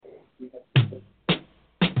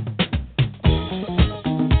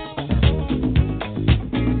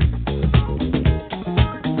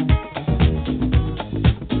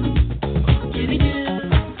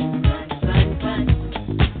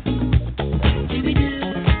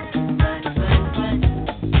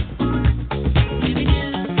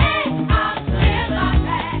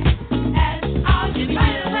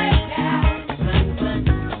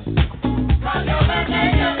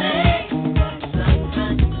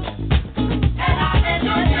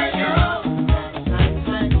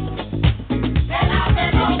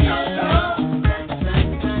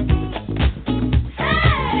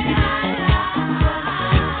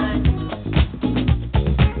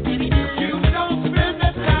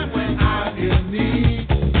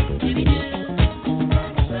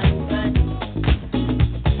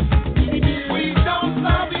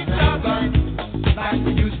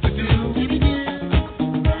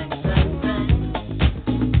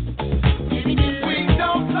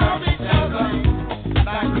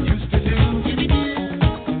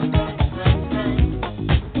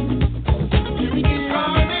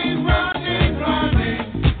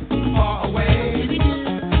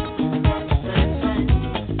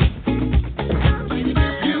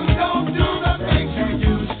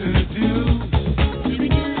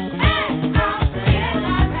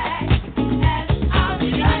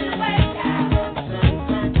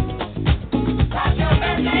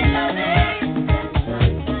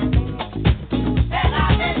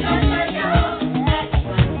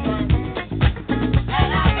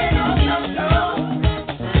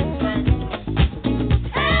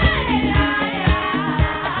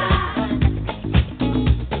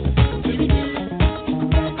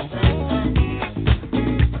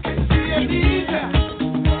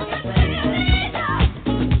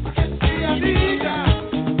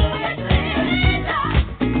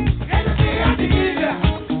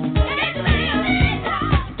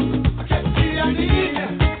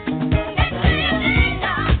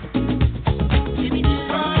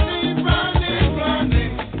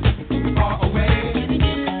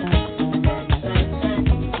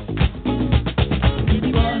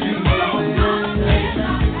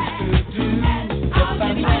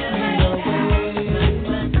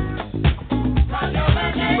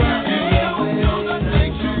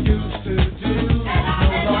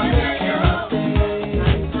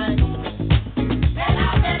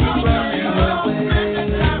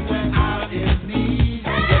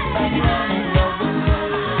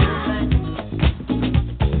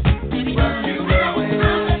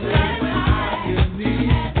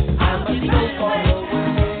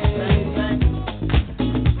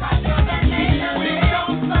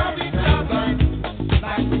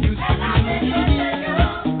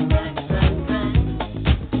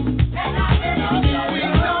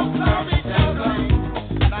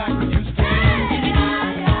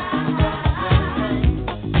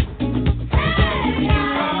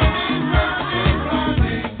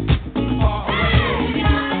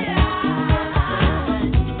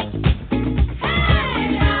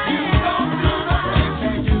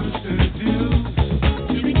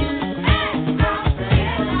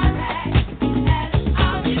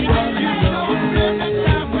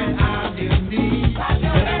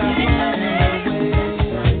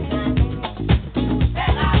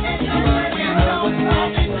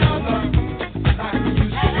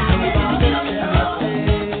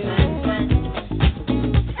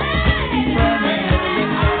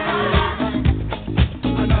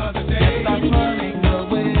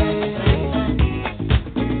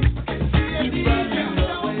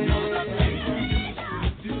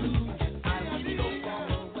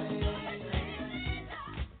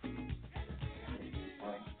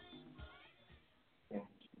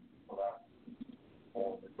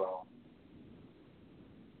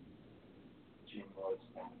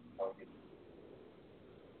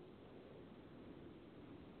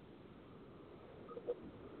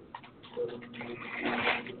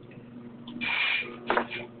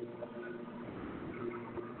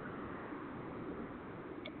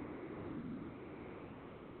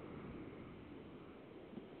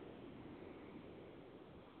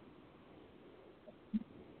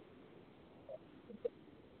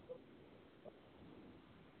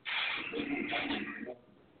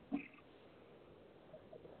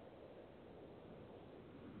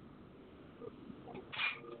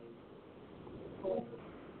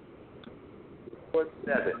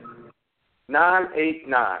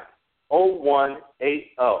(989)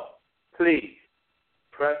 Please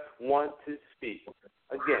press 1 to speak.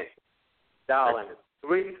 Again, dialing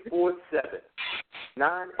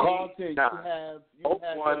 347-989-0180. Carlton, you have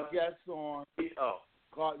your guests on.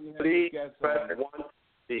 Carlton, you have your Please guests press on. 1 to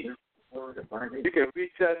speak. You can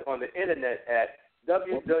reach us on the internet at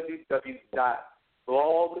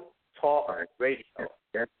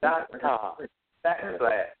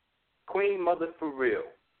www.blogtalkradio.com/Queen Mother for Real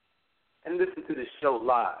and listen to the show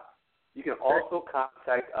live. You can also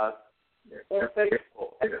contact us on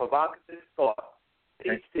Facebook at Provocative Thought,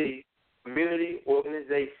 PC Community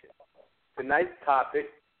Organization. Tonight's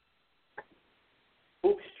topic,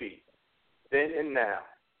 Hoop Street, then and now.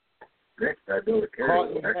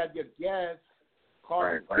 Carlton, you have your guests.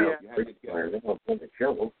 Carlton, you have your guests.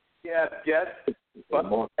 Yeah, guests,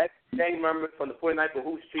 ex-gang members from the 49th and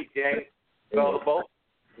Hoop Street gang available.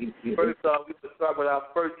 First, we will start with our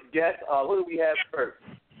first guest. Who do we have first?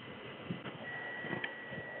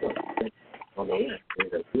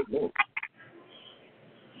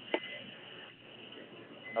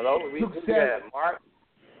 Hello, we have Mark.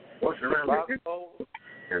 Marco.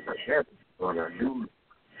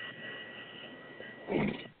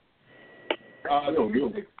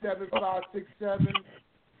 267-567.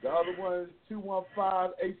 The other one is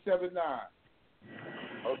 215-879.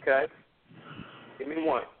 Okay. Give me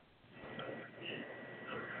one.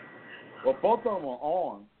 Well, both of them are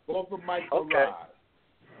on. Both of them mics are live.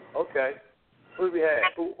 Okay. Who do we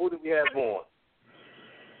have? Who do we have on?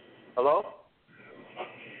 Hello?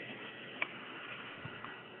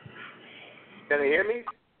 Can you hear me?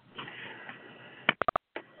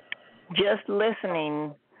 Just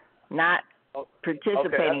listening, not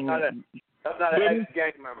participating. Okay, that's not an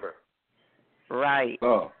ex-gang member. Right.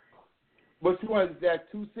 Oh. Which one is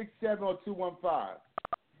that, 267 or 215?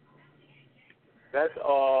 That's,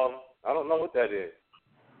 I don't know what that is.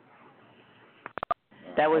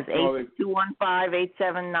 That was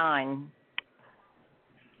 215-879.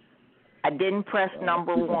 I didn't press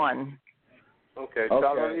number 1. Okay.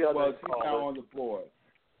 Okay. Well, she's now on the board.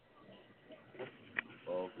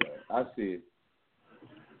 Okay. I see it.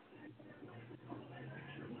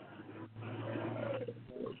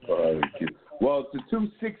 Well, the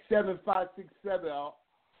 267-567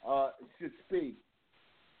 should speak.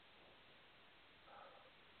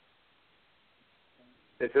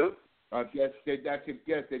 It's who? I guess that's your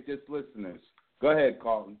guess. They're just listeners. Go ahead,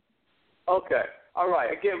 Carlton. Okay. All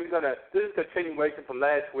right. Again, this is a continuation from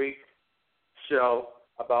last week's show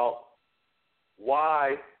about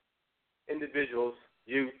why individuals,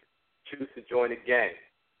 youth, choose to join a gang.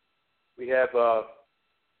 We're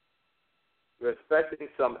expecting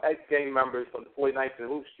some ex-gang members from the 49th and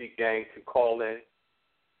Hoop Street gang to call in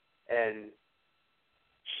and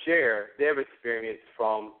share their experience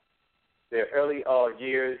from their early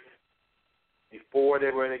years before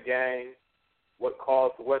they were in a gang, what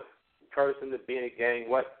encouraged them to be in a gang,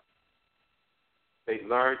 what they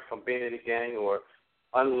learned from being in a gang or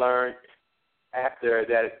unlearned after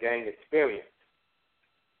that gang experience.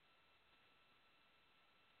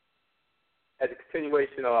 As a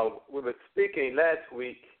continuation of, we were speaking last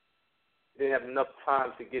week, we didn't have enough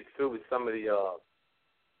time to get through with some of the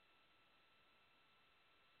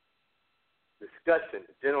discussion,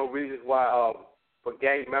 the general reasons why for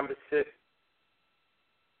gang membership,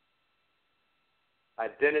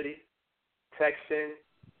 identity, protection,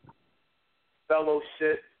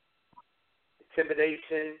 fellowship,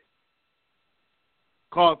 intimidation.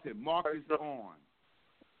 Carlton, Mark is on.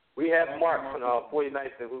 We have Mark from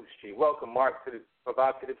 49th and Hoop Street. Welcome, Mark, to the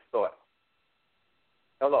Provocative Thought.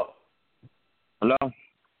 Hello. Hello?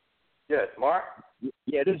 Yes, Mark?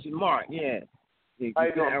 Yeah, this is Mark, yeah. How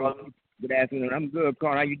you doing, brother? Good afternoon. I'm good,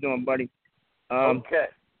 Carl. How you doing, buddy? Okay.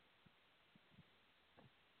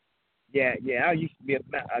 Yeah, I used to be a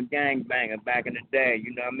gang banger back in the day,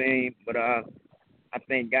 you know what I mean? But I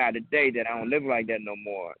thank God today that I don't live like that no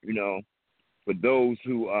more, you know. For those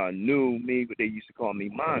who knew me, but they used to call me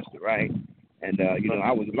Monster, right? And, you know,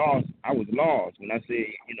 I was lost. When I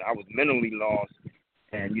say, you know, I was mentally lost.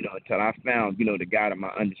 And, you know, until I found, you know, the God of my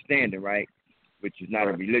understanding, right? Which is not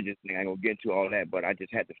a religious thing. I ain't going to get into all that, but I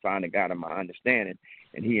just had to find the God of my understanding.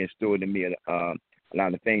 And he instilled in me a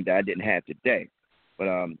lot of things that I didn't have today. But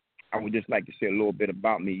I would just like to say a little bit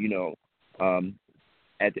about me, you know.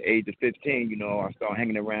 At the age of 15, you know, I started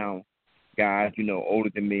hanging around guys, you know, older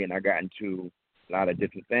than me, and I got into a lot of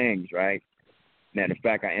different things, right? Matter of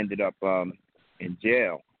fact, I ended up in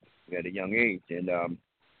jail at a young age, and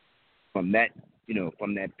from that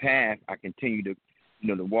path, I continue to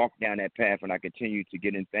to walk down that path, and I continue to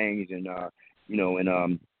get in things, and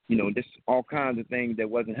just all kinds of things that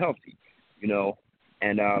wasn't healthy,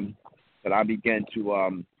 and but I began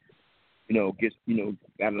to get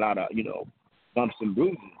got a lot of bumps and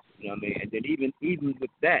bruises, what I mean, and then even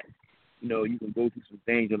with that, you can go through some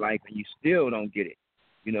things in life and you still don't get it,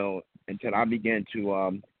 until I began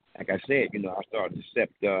to like I said, I started to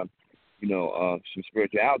accept some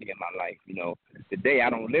spirituality in my life. Today I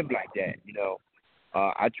don't live like that.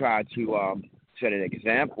 I try to set an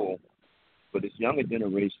example for this younger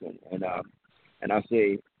generation, and I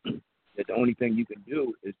say that the only thing you can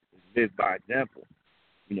do is live by example.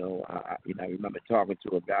 I remember talking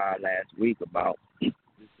to a guy last week about this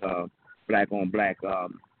black on black, crime.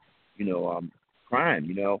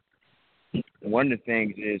 And one of the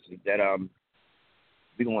things is that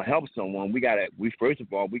we're gonna help someone. First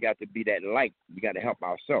of all, we got to be that light. We got to help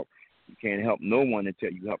ourselves. You can't help no one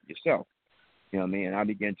until you help yourself. You know what I mean? And I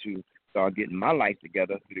began to start getting my life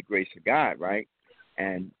together through the grace of God, right?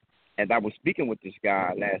 And as I was speaking with this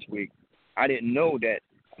guy last week, I didn't know that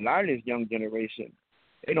a lot of this young generation,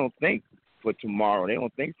 they don't think for tomorrow. They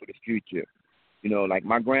don't think for the future. Like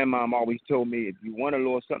my grandmom always told me, if you want a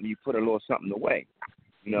little something, you put a little something away.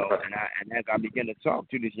 And as I begin to talk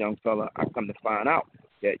to this young fella, I come to find out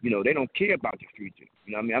that, they don't care about the future.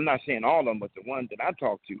 I mean, I'm not saying all of them, but the ones that I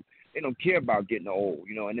talk to, they don't care about getting old,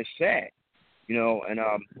 and it's sad,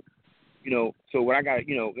 so what I got,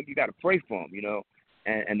 you got to pray for them,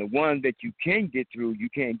 and the ones that you can get through, you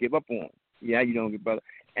can't give up on. Yeah, you don't, brother.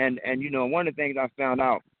 And one of the things I found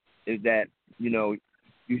out is that, you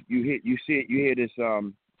hear this,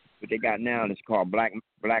 what they got now, and it's called Black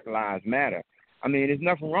Lives Matter. I mean, there's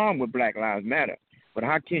nothing wrong with Black Lives Matter, but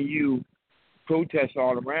how can you protest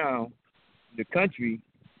all around the country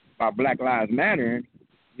about Black Lives Matter,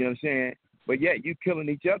 you know what I'm saying, but yet you killing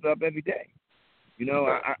each other up every day? I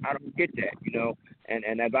don't get that,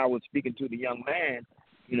 and as I was speaking to the young man,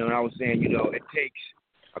 and I was saying, it takes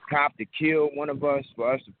a cop to kill one of us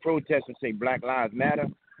for us to protest and say Black Lives Matter.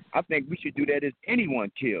 I think we should do that if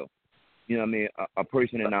anyone kill, a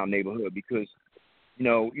person in our neighborhood, because,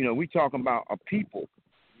 we talking about a people,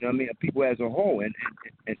 a people as a whole, and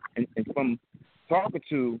from talking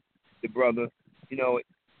to the brother,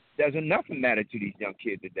 doesn't nothing matter to these young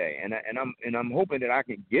kids today, and I'm hoping that I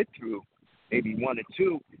can get through maybe one or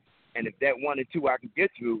two, and if that one or two I can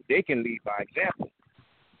get through, they can lead by example.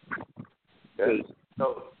 Because,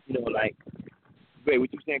 wait,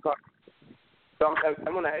 what you saying, Carl? So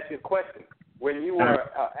I'm going to ask you a question. When you were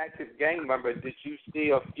an active gang member, did you see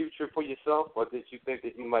a future for yourself, or did you think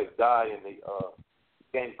that you might die in the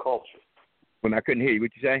gang culture? When I couldn't hear you,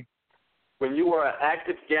 what you say? When you were an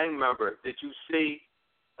active gang member, did you see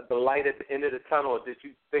the light at the end of the tunnel, or did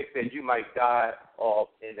you think that you might die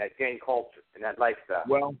in that gang culture, in that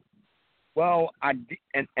lifestyle? Well, I did,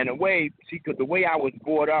 in a way, see, because the way I was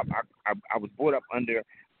brought up, I was brought up under.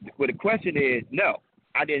 Well, the question is, no,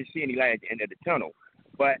 I didn't see any light at the end of the tunnel,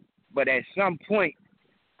 but at some point,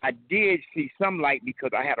 I did see some light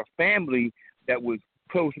because I had a family that was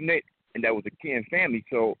close knit and that was a kin family.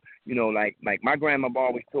 So, like my grandma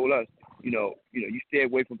always told us, you stay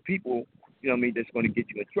away from people, that's going to get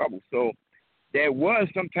you in trouble. So there was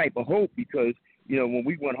some type of hope because, when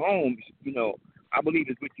we went home, I believe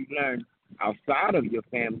it's what you learn outside of your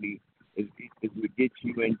family is what gets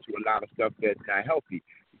you into a lot of stuff that's not healthy,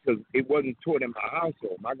 because it wasn't taught in my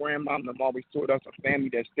household. My grandma always taught us a family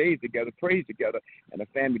that stays together, prays together, and a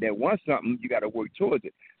family that wants something, you got to work towards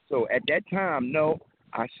it. So at that time, no,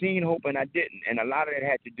 I seen hope and I didn't, and a lot of that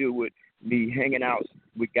had to do with me hanging out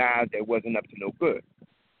with guys that wasn't up to no good.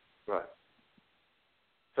 Right.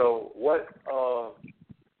 So what?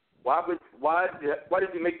 Why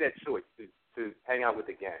did you make that choice to hang out with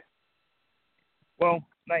the gang? Well,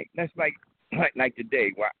 that's like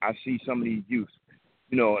today, where I see some of these youth.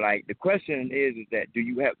 Like the question is that do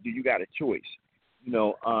you got a choice?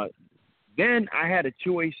 Then I had a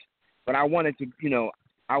choice, but I wanted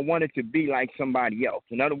to be like somebody else.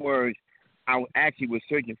 In other words, I actually was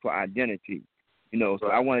searching for identity. So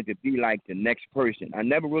I wanted to be like the next person. I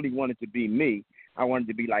never really wanted to be me. I wanted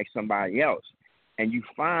to be like somebody else. And you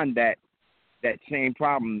find that same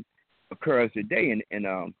problem occurs today in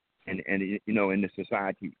the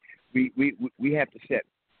society. We have to set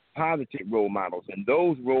positive role models, and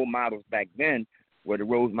those role models back then were the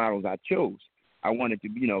role models I chose. I wanted to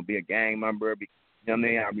be a gang member. I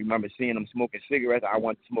remember seeing them smoking cigarettes. I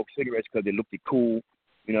wanted to smoke cigarettes because they looked cool.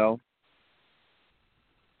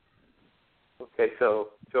 Okay, so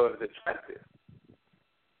it was attractive.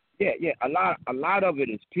 Yeah. A lot of it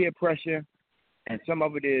is peer pressure, and some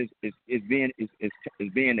of it is being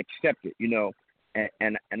accepted.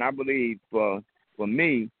 And I believe for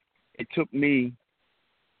me, it took me,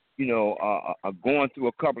 going through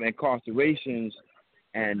a couple of incarcerations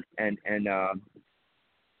and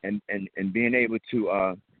being able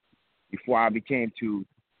to before I became to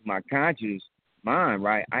my conscious mind,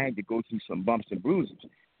 right, I had to go through some bumps and bruises,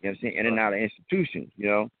 I'm saying, in and out of institutions,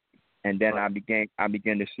 and then I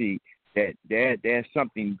began to see that there's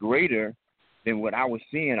something greater than what I was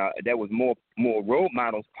seeing. There was more role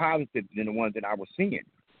models positive than the ones that I was seeing.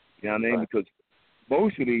 You know what I mean? Right. Because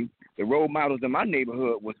mostly the role models in my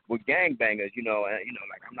neighborhood were gangbangers.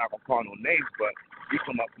 Like, I'm not gonna call no names, but we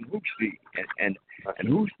come up from Hoop Street, and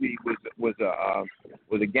Hoop Street was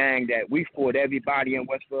a gang that we fought everybody in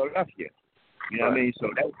West Philadelphia. You know what I mean?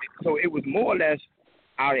 So it was more or less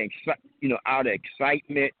out of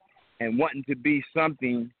excitement and wanting to be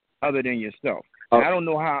something other than yourself. And I don't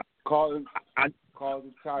know how. Carlton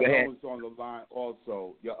Tyrone is on the line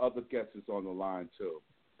also. Your other guest is on the line too.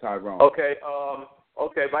 Tyrone. Okay.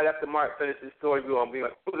 Right after Mark finishes his story, we're gonna be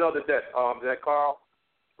like, who's the other guest? Is that Carl,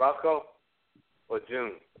 Roscoe, or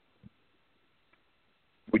June?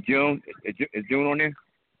 With June? Is June on there?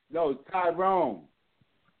 No, Tyrone.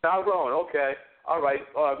 Tyrone. Okay. All right.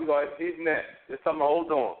 We go. He's next. There's something to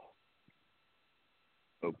hold on.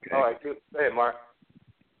 Okay. All right. Good. Go ahead, Mark.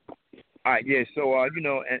 All right, yeah. So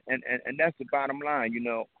and that's the bottom line.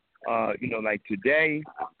 Like today,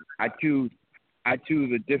 I choose a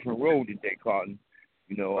different road today, Carlton.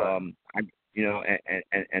 Right.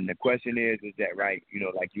 And the question is that right?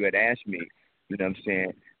 Like you had asked me, what I'm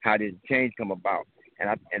saying, how did the change come about? And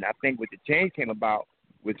I think what the change came about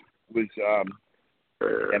was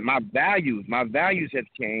that my values have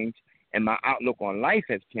changed and my outlook on life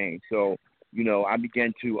has changed. So I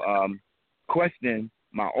began to question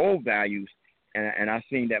my old values, and I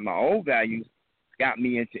seen that my old values got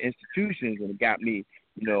me into institutions and it got me,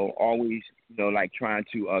 always, like trying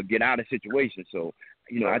to get out of situations. So,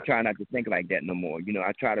 I try not to think like that no more.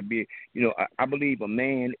 I try to be, I believe a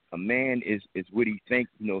man is what he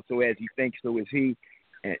thinks, so as he thinks, so is he.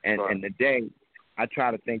 And today, I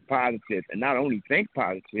try to think positive, and not only think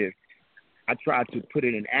positive, I try to put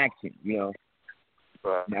it in action,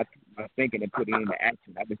 Right. Not thinking and putting it into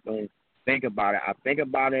action. I just don't think about it. I think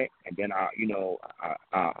about it, and then I'll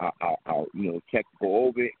check, go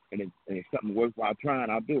over it, and if something worthwhile trying,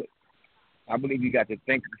 I'll do it. I believe you got to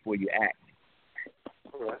think before you act.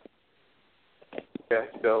 All right. Okay,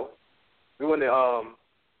 so I want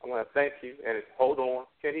to thank you, and hold on.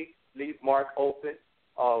 Can he leave Mark open?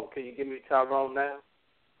 Can you give me Tyrone now?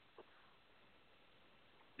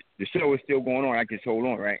 The show is still going on. I can just hold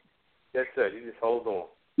on, right? Yes, sir. You just hold on.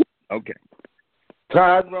 Okay.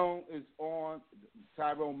 Tyrone is on.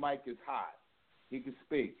 Tyrone mic is hot. He can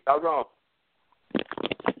speak. Tyrone.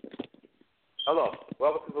 Hello.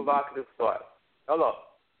 Welcome to Provocative Start. Hello.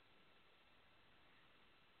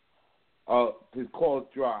 His call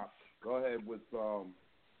dropped. Go ahead with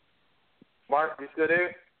Mark, you still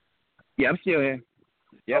there? Yeah, I'm still here.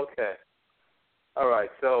 Yep. Okay. All right.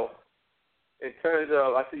 So, in terms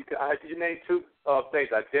of, you named two things: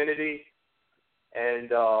 identity and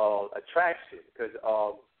attraction. Because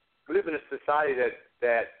we live in a society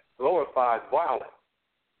that glorifies violence.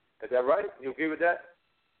 Is that right? You agree with that?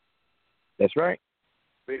 That's right.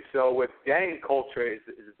 So, with gang culture, is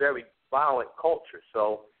a very violent culture.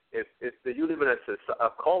 So, if you live in a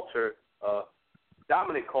culture,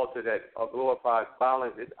 dominant culture that glorifies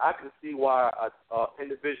violence, I can see why an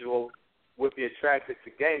individual would be attracted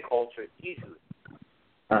to gang culture easily.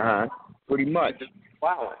 Pretty much.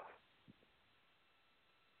 Violence.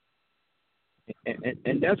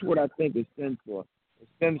 And that's what I think it stems for. It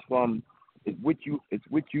stems from it's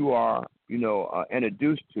what you are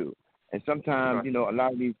introduced to. And sometimes, a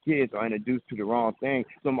lot of these kids are introduced to the wrong thing.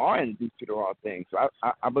 Some are introduced to the wrong thing. So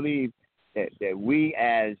I believe that we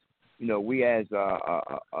as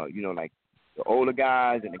like the older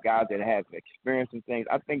guys and the guys that have experience and things,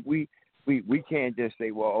 I think we can't just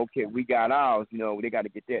say, well, okay, we got ours, they got to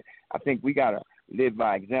get there. I think we got to live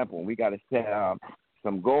by example. We got to set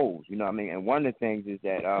some goals, you know what I mean? And one of the things is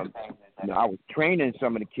that, I was training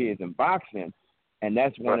some of the kids in boxing, and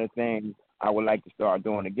that's one of the things I would like to start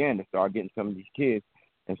doing again, to start getting some of these kids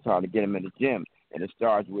and start to get them in the gym. And it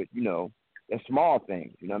starts with, the small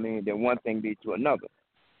things, you know what I mean? Then one thing leads to another.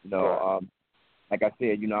 Like I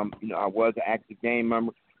said, I was an active game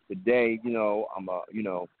member. Today, I'm a,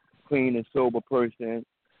 clean and sober person.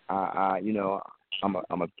 I'm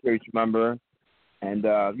a church member, and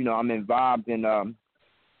I'm involved in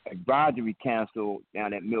advisory council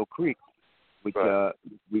down at Mill Creek, which right.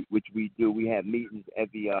 which we do. We have meetings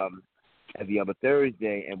every other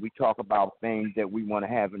Thursday, and we talk about things that we want to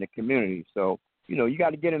have in the community. So, you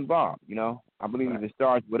got to get involved. I believe it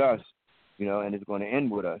starts with us, and it's going to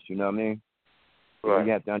end with us. You know what I mean? Right.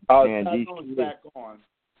 You have to understand these kids. Back on.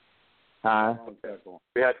 Huh?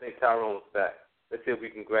 We have to think Tyrone's back. Let's see if we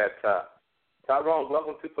can grab Ty. Tyrone,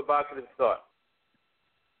 welcome to Provocative Thought.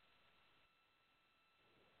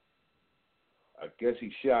 I guess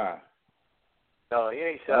he's shy. No, he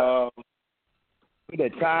ain't shy.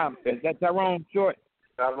 Is that Tyrone Short?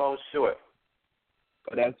 Tyrone Short.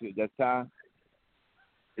 Oh, that's it. That's Ty.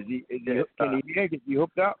 Can he hear? Is he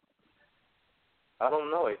hooked up? I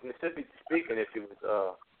don't know. He should be speaking if he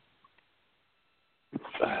was.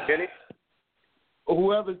 Can he?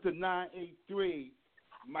 Whoever's the 983,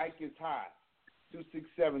 Mike is hot.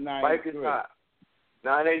 267-983. Mike is hot.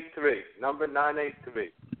 983. Number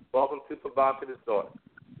 983. Welcome to Provocative Thought.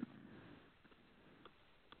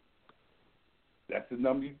 That's the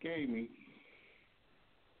number you gave me.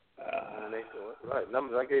 Right,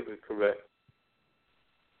 numbers I gave you correct.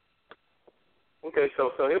 Okay,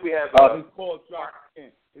 so here we have. His call dropped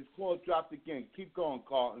again. His call dropped again. Keep going,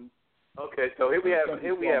 Carlton. Okay, so here we have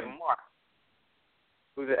Mark,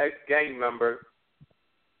 who's an ex-gang member,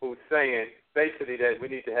 who's saying basically that we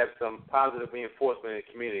need to have some positive reinforcement in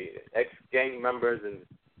the community. Ex-gang members and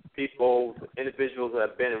people, individuals that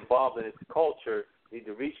have been involved in this culture need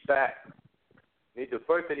to reach back. They need to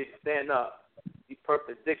stand up, be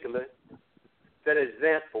perpendicular, set an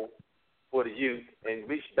example for the youth, and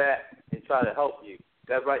reach back and try to help you.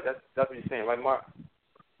 That's right. That's what you're saying, right, Mark?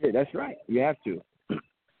 Yeah, that's right. You have to.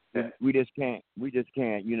 Yeah. We just can't,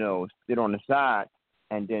 sit on the side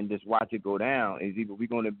and then just watch it go down. It's either we're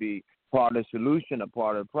going to be part of the solution or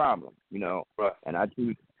part of the problem, Right. And I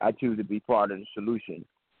choose to be part of the solution,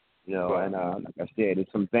 Right. And like I said,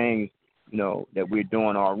 there's some things, that we're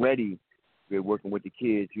doing already. We're working with the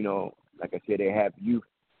kids, like I said, they have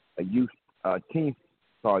a youth team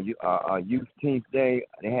called Youth Team Day.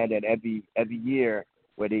 They had that every year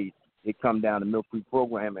where they come down the Mill Creek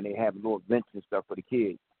program and they have little events and stuff for the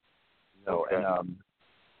kids. Okay.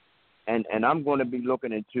 And I'm going to be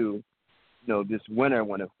looking into, this winter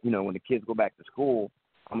when the kids go back to school,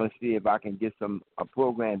 I'm going to see if I can get a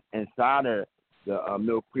program inside of the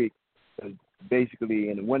Mill Creek. Basically,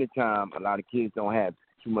 in the wintertime, a lot of kids don't have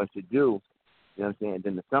too much to do. You know what I'm saying?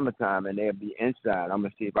 Then the summertime, and they'll be inside. I'm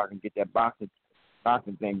gonna see if I can get that boxing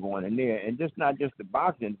thing going in there, and just not just the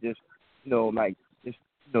boxing, just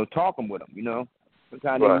talking with them.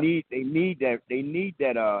 Sometimes right. they need that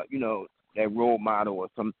that role model or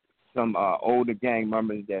some older gang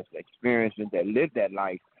members that's experienced and that lived that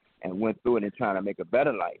life and went through it and trying to make a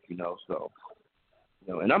better life. So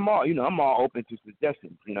and I'm all open to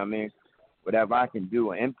suggestions. You know what I mean? Whatever I can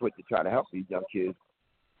do or input to try to help these young kids.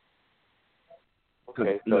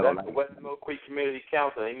 Okay, so that's the West Mill Creek Community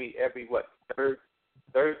Council. They meet every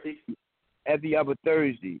Thursday? Every other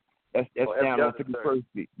Thursday. That's down on 51st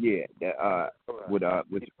Street. Yeah, with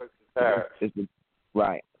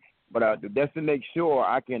right. But just to make sure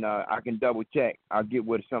I can double check. I'll get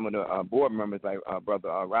with some of the board members like Brother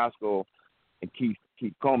Roscoe and Keith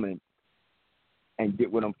Coleman and get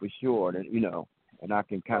with them for sure. And I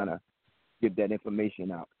can kind of give that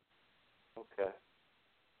information out. Okay.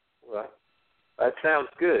 Right. That sounds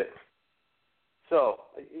good. So,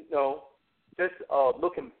 just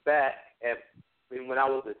looking back at when I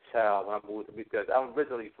was a child, when I moved, because I'm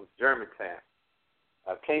originally from Germantown.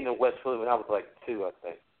 I came to West Philly when I was like 2, I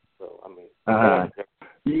think. So, I mean,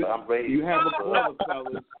 I'm raised. You have a brother,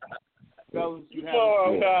 fellas. Fellas, you have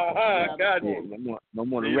a brother.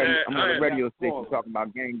 I'm on the radio station talking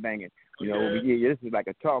about gangbanging. This is like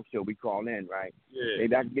a talk show we call in, right? Yeah.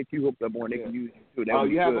 Maybe I can get you hooked up on. They can use you too.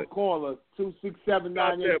 You have a caller,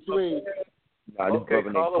 267-983. Okay,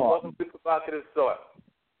 caller, welcome to Provocative Thought.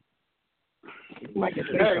 I'm gonna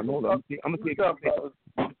see. I'm gonna see.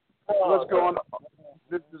 What's going on?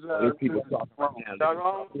 This is people talking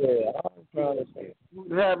Tyrone? Yeah,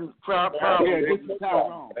 we're having problems. Yeah, this is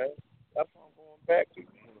Tyrone. That's what I'm going back to.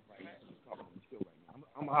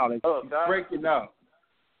 I'm hollering. Breaking up.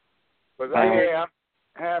 Yeah, I'm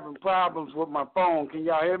having problems with my phone. Can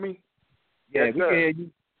y'all hear me? Yeah, we can hear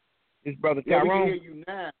you. This brother Tyrone. Yeah, we can hear you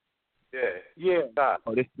now. Yeah.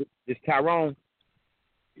 Oh, this Tyrone.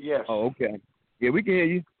 Yes. Oh, okay. Yeah, we can hear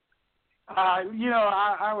you. I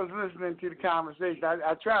was listening to the conversation.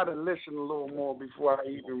 I try to listen a little more before I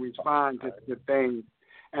even respond to the things.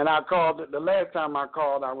 And I called the last time I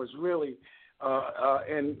called. I was really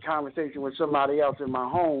in conversation with somebody else in my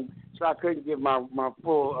home, so I couldn't give my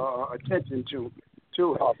full attention to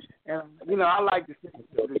to it. And you know, I like to see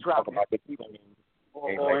the drop or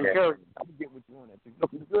encourage. I'm gonna get what you want.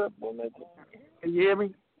 Looking good, boy, man. Can you hear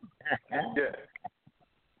me? Yeah.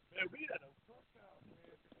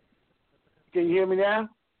 Can you hear me now?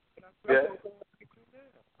 Yeah.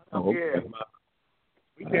 Oh, Yeah.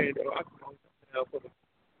 We can't.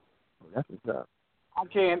 That's what's up. I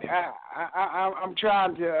can't. I'm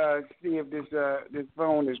trying to see if this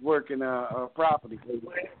phone is working properly.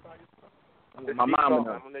 My mom.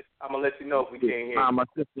 I'm gonna let you know if we can't hear you. My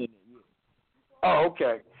sister. Yeah. Oh,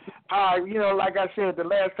 okay. You know, like I said, the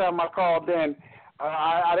last time I called in,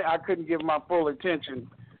 I couldn't give my full attention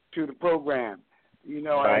to the program. You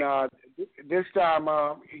know, right. And this time,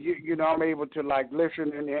 you know, I'm able to like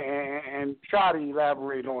listen and try to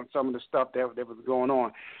elaborate on some of the stuff that was going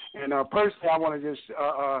on. And personally, I want to just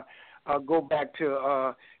go back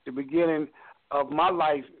to the beginning of my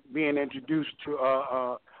life being introduced to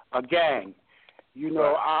a gang. You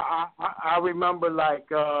know, I remember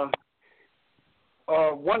like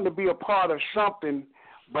wanting to be a part of something,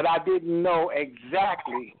 but I didn't know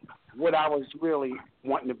exactly what I was really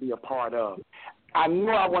wanting to be a part of. I knew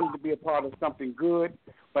I wanted to be a part of something good,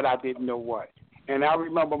 but I didn't know what. And I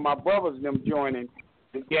remember my brothers and them joining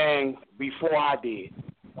the gang before I did.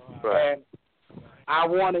 Right. And I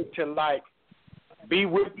wanted to, like, be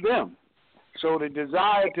with them. So the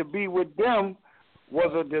desire to be with them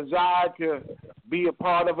was a desire to be a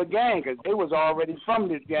part of a gang because they was already from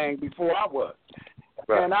this gang before I was.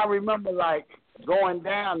 Right. And I remember, like, going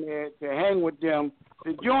down there to hang with them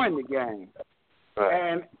to join the gang. Right.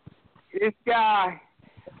 And this guy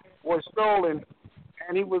was stolen,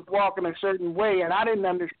 and he was walking a certain way, and I didn't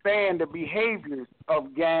understand the behaviors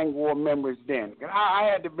of gang war members then. I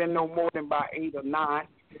had to have been no more than about 8 or 9,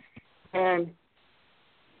 and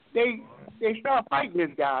they started fighting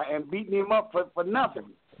this guy and beating him up for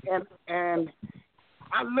nothing. And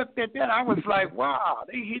I looked at that, I was like, wow,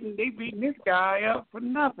 they beating this guy up for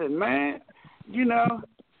nothing, man. You know.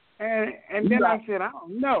 And then I said, I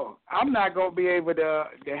don't know. I'm not going to be able to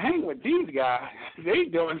hang with these guys. They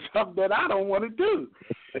doing something that I don't want to do,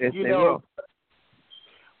 you know.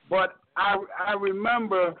 But I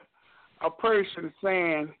remember a person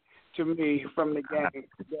saying to me from the gang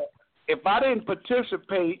that if I didn't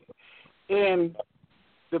participate in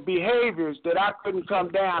the behaviors that I couldn't come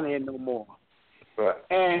down in no more. Right.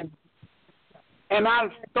 And I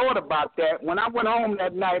thought about that. When I went home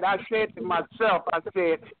that night, I said to myself, I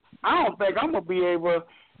said, I don't think I'm going to be able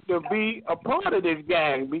to be a part of this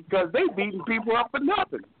gang because they beating people up for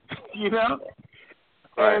nothing, you know?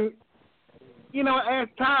 Right. And, you know, as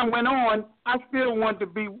time went on, I still wanted to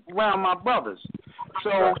be around my brothers.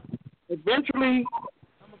 So eventually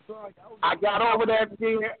I got over that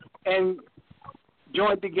fear and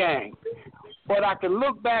joined the gang. But I can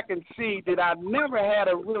look back and see that I never had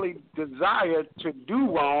a really desire to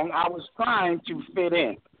do wrong. I was trying to fit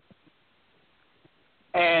in.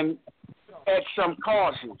 And at some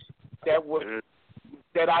causes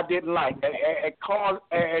that I didn't like,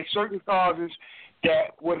 at certain causes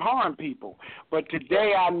that would harm people. But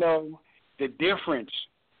today I know the difference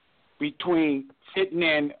between fitting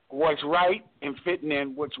in what's right and fitting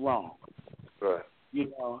in what's wrong. Right.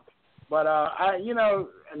 You know, but you know,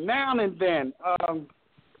 now and then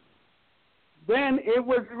it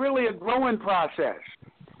was really a growing process.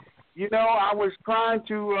 You know, I was trying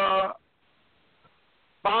to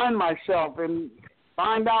find myself and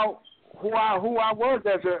find out who I was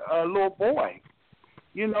as a little boy,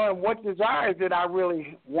 you know, and what desires that I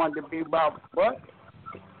really wanted to be about. But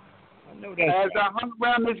as I hung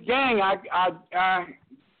around this gang, I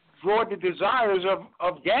drew the desires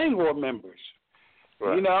of gang war members,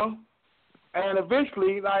 right. You know, and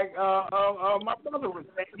eventually, like my brother was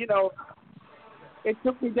saying, you know, it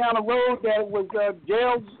took me down a road that was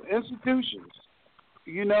jails, institutions,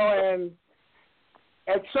 you know, and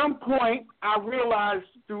at some point, I realized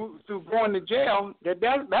through going to jail that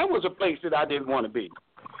was a place that I didn't want to be.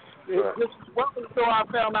 Right. Just so I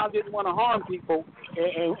found I didn't want to harm people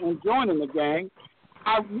and joining the gang,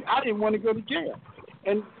 I didn't want to go to jail.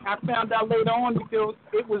 And I found out later on that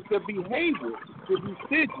it was the behaviors, the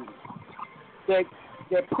decisions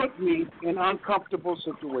that put me in uncomfortable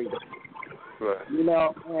situations. Right. You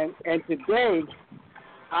know, and today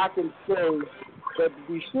I can say that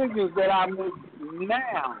the decisions that I make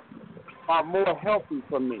now are more healthy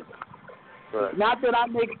for me. Right. Not that I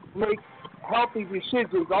make healthy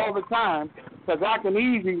decisions all the time, because I can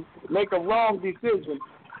easily make a wrong decision,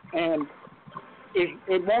 and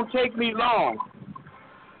it won't take me long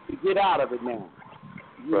to get out of it now.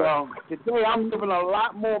 You know, today I'm living a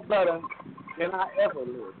lot more better than I ever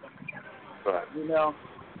lived. Right. You know,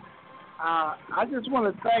 I just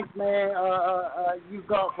want to thank, man, you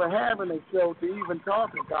God for having a show to even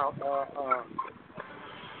talk about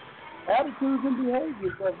attitudes and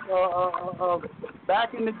behaviors of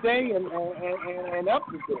back in the day and up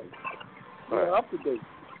to date. Right. Up to date.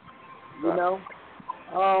 You know.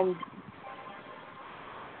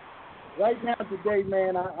 Right now today,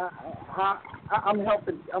 man, I'm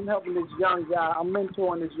helping this young guy. I'm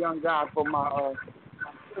mentoring this young guy for my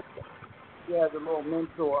sister. She has a little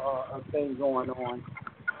mentor thing going on,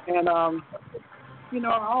 and you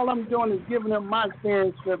know, all I'm doing is giving him my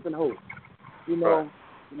experience, strength, and hope. You know,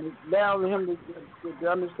 allowing him to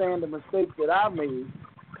understand the mistakes that I made.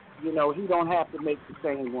 You know, he don't have to make the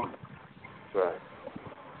same one. Right.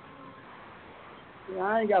 Yeah,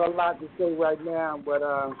 I ain't got a lot to say right now, but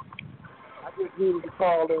I just needed to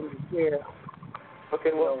call in and share.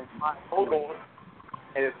 Okay, well, hold on.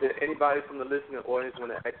 And if there's anybody from the listening audience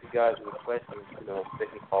want to ask you guys any questions, you know, they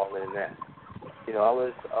can call in that. You know, I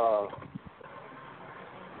was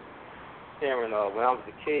sharing when I was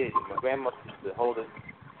a kid, my grandmother used to hold us,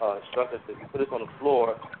 instruct us to put us on the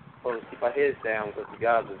floor, told us to keep our heads down because the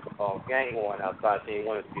guys was gang warring outside. They didn't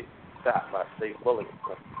want us to get shot by state bullets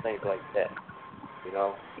or things like that. You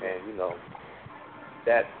know, and you know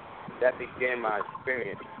that began my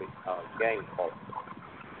experience with gang culture.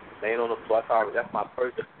 Laying on the floor. That's my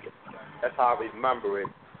first. That's how I remember it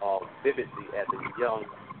vividly as a young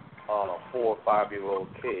 4 or 5 year old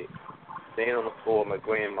kid. Laying on the floor, my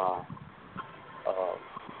grandma.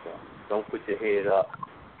 Don't put your head up,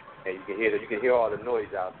 and you can hear all the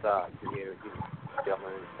noise outside. You can hear yelling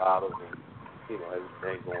and bottles and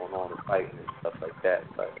everything going on and fighting and stuff like that.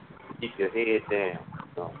 But keep your head down.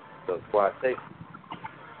 You know, so that's why I say,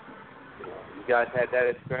 you guys had that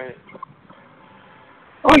experience.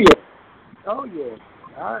 Oh yeah.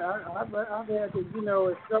 I've had to,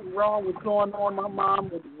 if something wrong was going on, my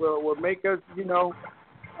mom would make us,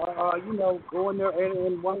 go in there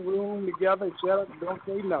in one room together and shut up and don't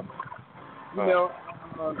say nothing.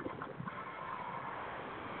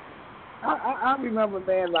 I remember,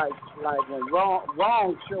 man, like when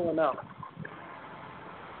wrong showing up,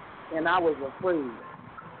 and I was afraid,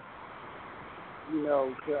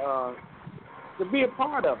 to be a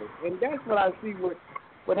part of it, and that's what I see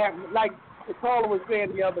what happened. Like the caller was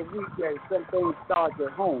saying the other week, that some things start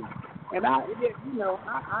at home, and I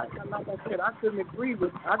like I said, I couldn't agree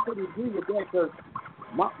with that because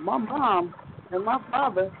my mom and my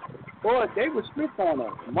father, boy, they were strict on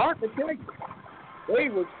us. Mark will tell you, they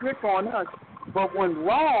were strict on us. But when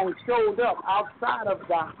wrong showed up outside of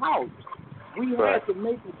the house, we had to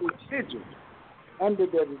make a decision, and the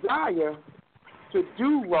desire to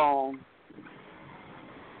do wrong,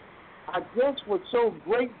 I guess, was so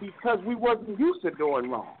great because we wasn't used to doing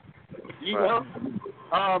wrong, you know.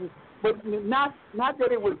 But not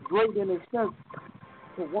that it was great in a sense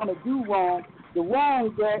to want to do wrong. The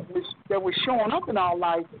wrong that was showing up in our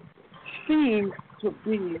life seemed to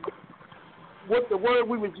be what the word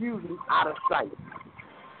we was using, out of sight,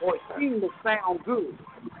 or it seemed to sound good.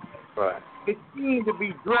 Right. It seemed to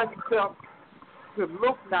be dressed up to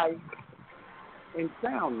look nice and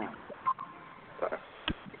sound nice. Right.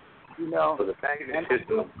 So the packaging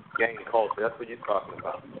system of gang culture, that's what you're talking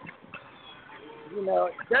about.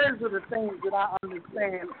 Those are the things that I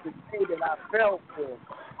understand today that I felt for.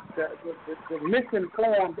 The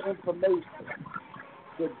misinformed information,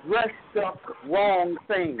 the dressed up wrong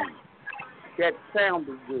things that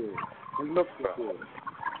sounded good and looked good.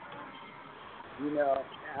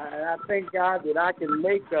 I thank God that I can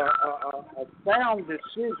make a sound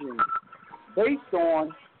decision based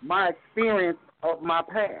on my experience of my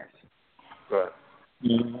past. Right.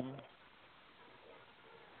 Mm-hmm.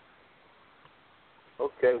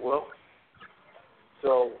 Okay, well,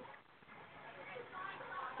 so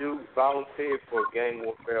you volunteered for gang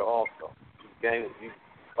warfare also. You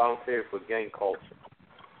volunteered for gang culture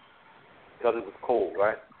because it was cool,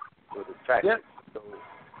 right? It was attractive. Yep. So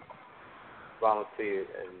volunteered,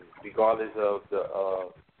 and regardless of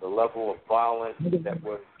the level of violence that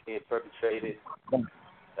was being perpetrated,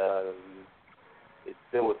 it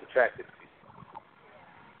still was attractive to you.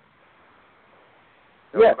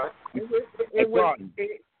 Yeah. Right?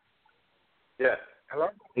 Yeah. Hello?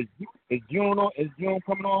 Is June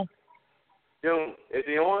coming on? June, is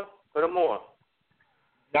he on? Put him on.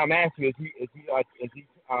 No, I'm asking you, is he going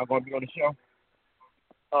to be on the show?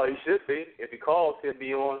 Oh, he should be. If he calls, he'll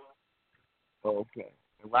be on. Oh, okay.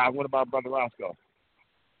 And Rob, what about Brother Roscoe?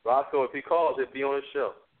 Roscoe, if he calls, he'll be on the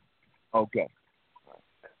show. Okay.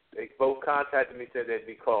 They both contacted me, said they'd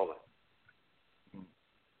be calling.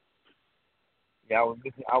 Yeah, I was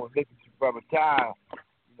listening to Brother Ty,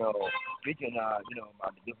 speaking, about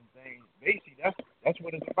the different things. Basically, that's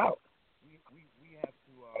what it's about. We have to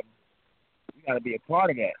we got to be a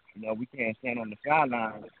part of that. We can't stand on the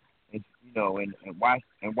sidelines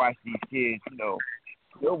and watch these kids,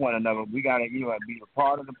 kill one another. We got to be a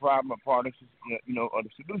part of the problem, a part of of the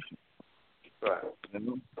solution. Right.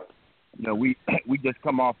 We just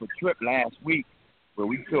come off a trip last week where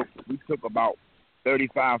we took about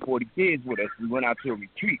 35, 40 kids with us. We went out to a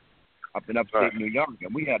retreat up in upstate New York,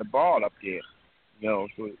 and we had a ball up there. So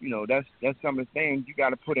that's some of the things you got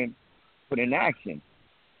to put in action.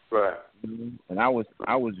 Right. And I was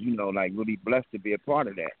really blessed to be a part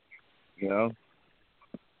of that. And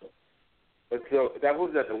so that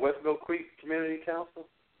was at the Westville Creek Community Council?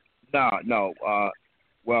 No.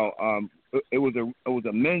 It was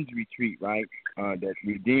a men's retreat, right? That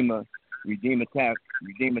Redeemer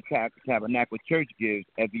Tabernacle Church gives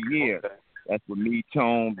every year. Okay. That's with me,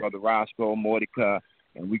 Tone, Brother Roscoe, Mordecai,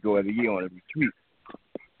 and we go every year on a retreat.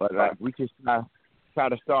 But we just try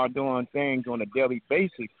to start doing things on a daily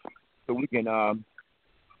basis so we can,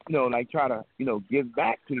 try to, give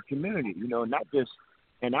back to the community. Not just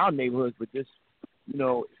in our neighborhoods, but just,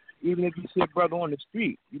 even if you see a brother on the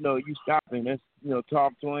street, you stop and just,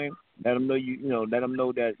 talk to him, let him know let him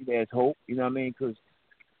know that there's hope. You know what I mean? Because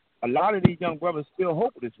a lot of these young brothers still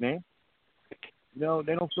hopeless, man. They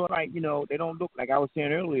don't feel like, they don't look like I was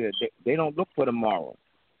saying earlier. They don't look for tomorrow.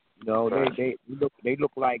 They look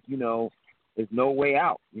like, there's no way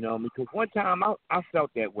out. Because one time I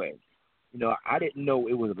felt that way. I didn't know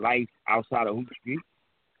it was life outside of Hoop Street.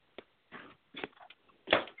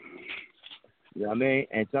 You know what I mean?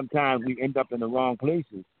 And sometimes we end up in the wrong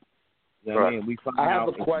places. You know what I mean? We find out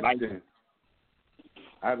a question.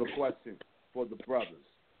 I have a question for the brothers.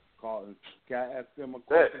 Carlton, can I ask them a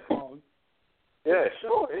question, Carlton? Yeah,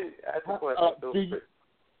 sure. Ask a question.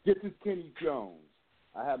 This is Kenny Jones.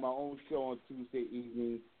 I have my own show on Tuesday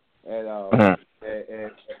evenings, and I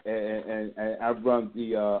run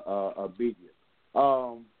the media.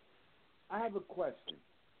 I have a question.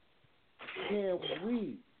 Can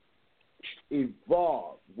we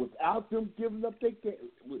evolve without them giving up their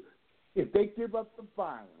game? If they give up the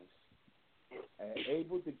violence and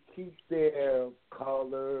able to keep their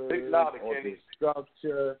color or their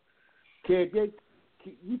structure,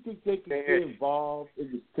 you think they can get involved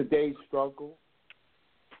in today's struggle?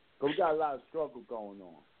 Because we got a lot of struggle going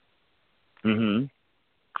on.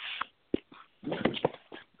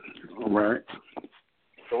 All right.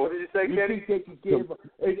 So what did you say, Kenny? You think they can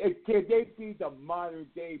can they be the modern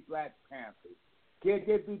day Black Panthers? Can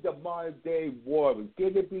they be the modern day warriors?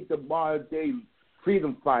 Can they be the modern day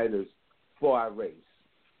freedom fighters for our race?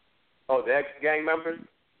 Oh, the ex-gang members?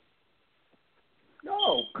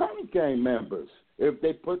 No, current gang members. If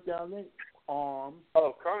they put down their arms.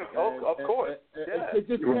 Oh, current. Of course. It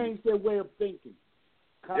just changed their way of thinking.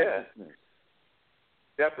 Consciousness. Yeah.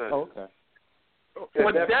 Definitely. Okay. Yeah,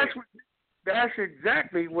 Well, definitely. that's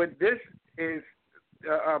exactly what this is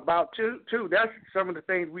about too. That's some of the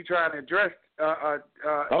things we try to address.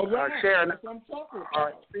 Sharing our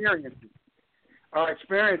experiences. Our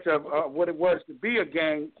experience of what it was to be a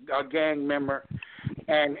gang member,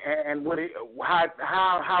 and what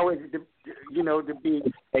how is it to be.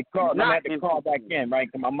 Hey, Carl, I had to call back in, right?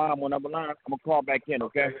 Because my mom went up the line. I'm gonna call back in,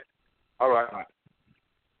 okay? All right.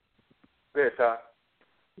 Yes,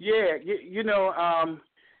 Yeah,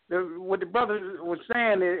 what the brother was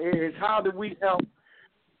saying is how do we help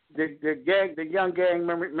the young gang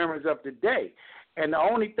members of today? And the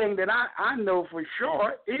only thing that I know for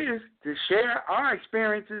sure is to share our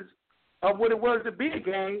experiences of what it was to be a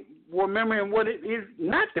gang war member and what it is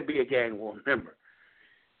not to be a gang war member.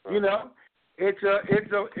 It's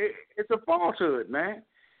a falsehood, man.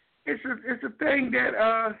 It's a thing that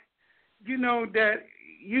that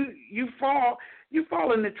you fall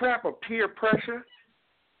in the trap of peer pressure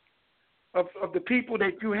of the people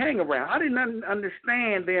that you hang around. I didn't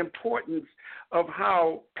understand the importance of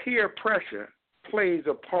how peer pressure plays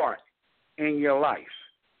a part in your life.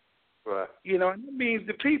 Right. And it means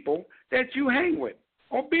the people that you hang with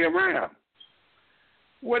or be around.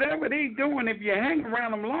 Whatever they doing, if you hang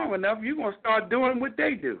around them long enough, you're going to start doing what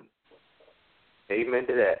they do. Amen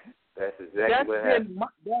to that. That's exactly what happened.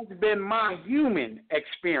 That's been my human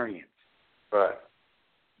experience. Right.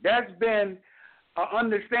 That's been an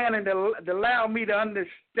understanding that allowed me to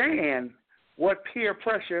understand what peer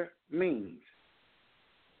pressure means.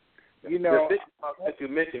 Since you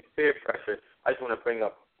mentioned peer pressure, I just want to bring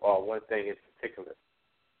up one thing in particular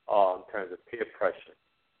in terms of peer pressure.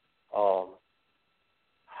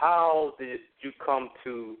 How did you come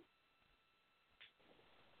to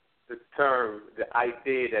the term, the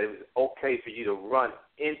idea that it was okay for you to run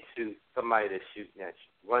into somebody that's shooting at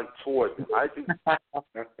you, run towards them. How did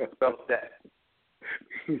you felt that?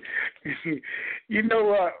 You know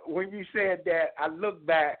what? When you said that, I look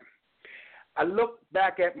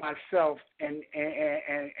back at myself and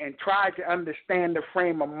tried to understand the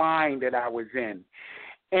frame of mind that I was in,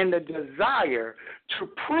 and the desire to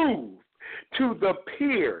prove to the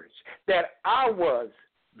peers that I was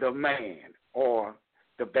the man or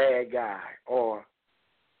the bad guy or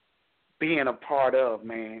being a part of,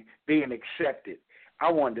 man, being accepted.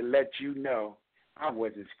 I wanted to let you know I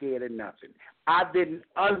wasn't scared of nothing. I didn't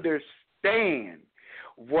understand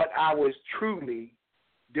what I was truly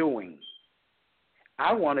doing.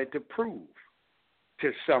 I wanted to prove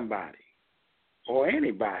to somebody, or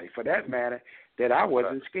anybody for that matter, that I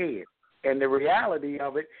wasn't scared. And the reality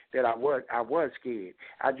of it, that I was scared.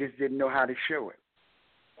 I just didn't know how to show it.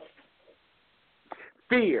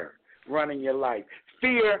 Fear running your life.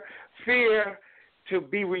 Fear to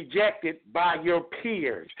be rejected by your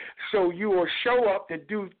peers. So you will show up to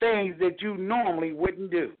do things that you normally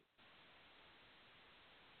wouldn't do.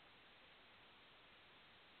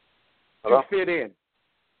 Hello? To fit in.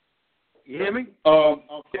 You hear me? Carlton,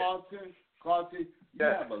 you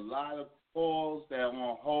Yeah. have a lot of calls that are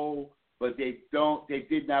on hold, but they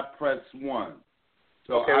did not press 1.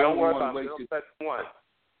 So Okay, I don't worry want about to it. waste Don't press 1.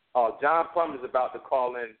 John Plum is about to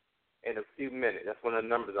call in a few minutes. That's one of the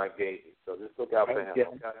numbers I gave you. So just look out for him. Okay.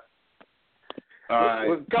 Okay? All right.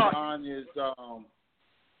 Well, John is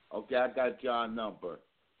okay. I got John's number.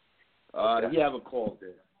 Okay. You have a call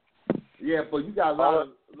there. Yeah, but you got a lot of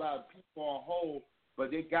people on hold,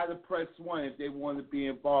 but they got to press 1 if they want to be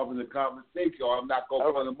involved in the conversation, or I'm not going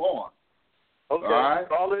to put them on. Okay. All right.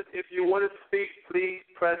 Call it. If you want to speak, please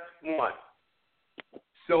press 1.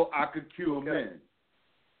 So I could cue them in.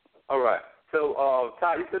 All right. So,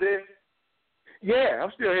 Todd, you still there? Yeah,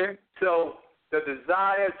 I'm still here. So the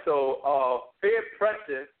desire, peer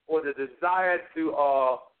pressure, or the desire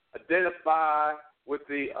to identify with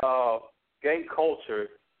the gang culture,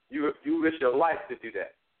 you risk your life to do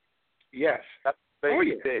that. Yes. That's what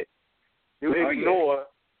you said. You ignore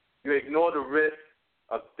the risk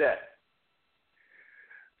of death.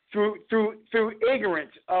 Through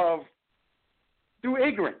ignorance,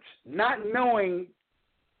 not knowing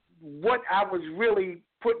what I was really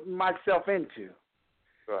putting myself into.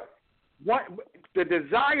 Right. What the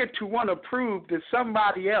desire to want to prove to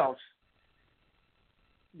somebody else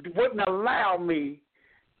wouldn't allow me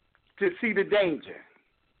to see the danger.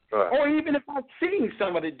 Right. Or even if I've seen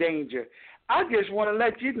some of the danger, I just want to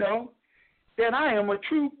let you know that I am a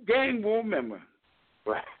true gang war member.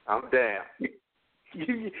 Right. I'm down.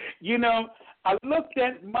 You know, I looked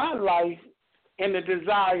at my life and the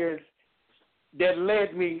desires that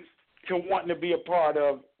led me to wanting to be a part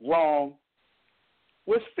of wrong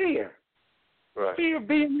was fear. Right. Fear of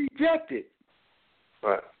being rejected.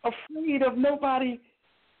 Right. Afraid of nobody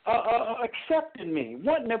accepting me,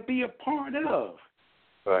 wanting to be a part of.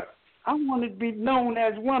 Right. I wanted to be known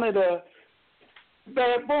as one of the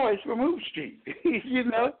bad boys from Hoop Street. You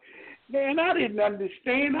know? Man, I didn't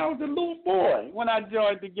understand. I was a little boy when I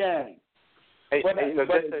joined the gang. Hey, just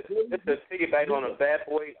to piggyback on a bad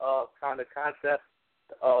boy kind of concept,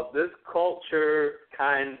 this culture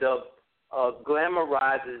kind of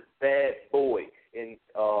glamorizes bad boy in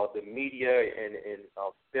the media and in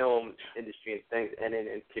film industry and things, and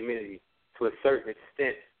in community to a certain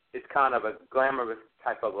extent. It's kind of a glamorous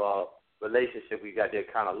type of relationship we got there,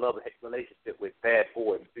 kind of love-hate relationship with bad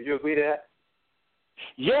boys. Do you agree to that?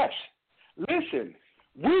 Yes. Listen,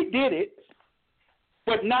 we did it,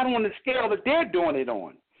 but not on the scale that they're doing it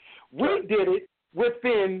on. We did it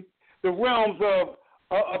within the realms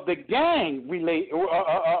of the gang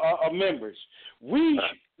members. We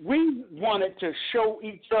wanted to show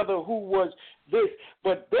each other who was this,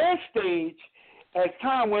 but their stage, as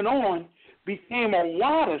time went on, became a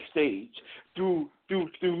wider stage through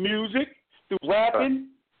music, through rapping,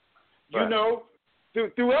 you know,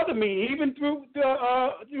 through other media, even through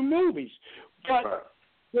movies. But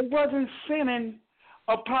it wasn't sending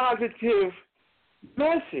a positive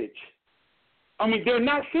message. I mean, they're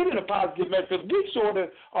not sending a positive message.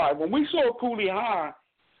 When we saw Cooley High,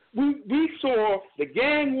 we saw the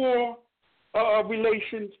gang war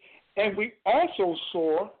relations, and we also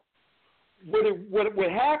saw what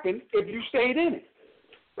would happen if you stayed in it.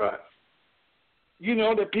 Right. You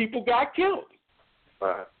know, that people got killed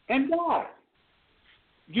and died.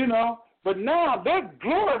 You know, but now they're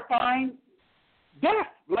glorifying death,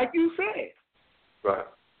 like you said. Right.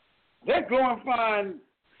 They're glorifying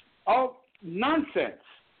all nonsense.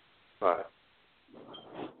 Right.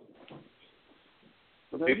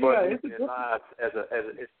 People are living their lives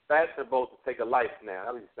it's fashionable to take a life now.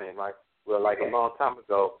 That's what you're saying, right? Well, like a long time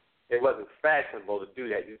ago, it wasn't fashionable to do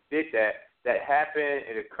that. You did that. That happened.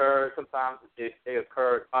 It occurred. Sometimes it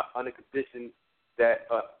occurred under conditions that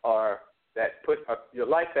put your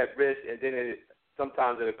life at risk, and then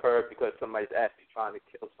sometimes it occurred because somebody's actually trying to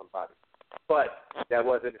kill somebody. But that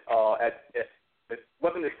wasn't it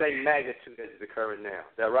wasn't the same magnitude as it's occurring now.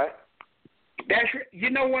 Is that right? That's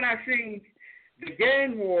when I seen the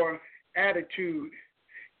gang war attitude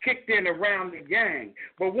kicked in around the gang,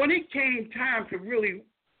 but when it came time for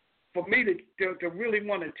me to really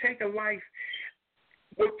want to take a life,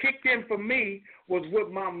 what kicked in for me was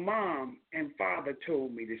what my mom and father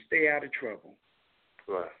told me, to stay out of trouble.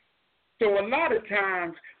 Right. So a lot of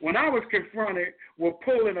times when I was confronted with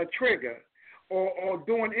pulling a trigger or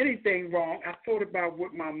doing anything wrong, I thought about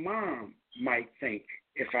what my mom might think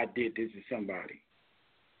if I did this to somebody.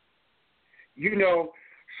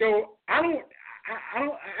 So I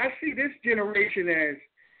see this generation as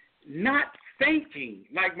not thinking,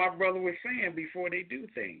 like my brother was saying, before they do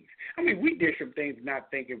things. I mean, we did some things not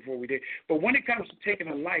thinking before we did, but when it comes to taking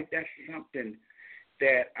a life, that's something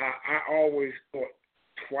that I always thought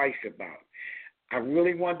twice about. I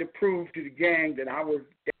really wanted to prove to the gang that I was.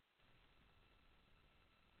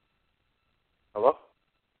 Hello?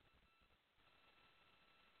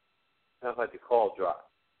 Sounds like the call dropped.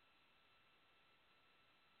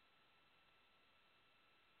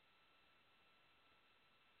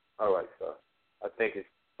 All right, sir. I think his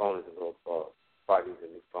phone is a little probably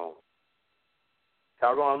using his phone.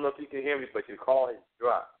 Tyrone, I don't know if you can hear me, but your call has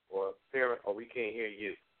dropped, or we can't hear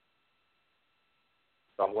you.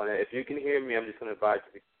 So if you can hear me, I'm just going to advise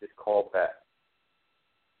you to just call back.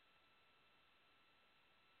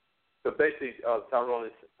 So basically, Tyrone,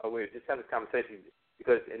 we're just having this conversation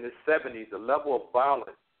because in the 70s, the level of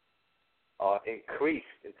violence increased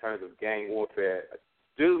in terms of gang warfare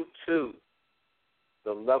due to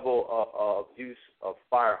the level of use of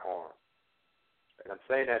firearms. And I'm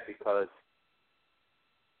saying that because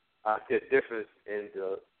I see a difference in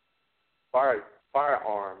the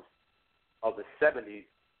firearms of the 70s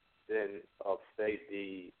than of, say,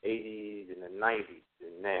 the 80s and the 90s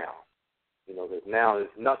and now. That now there's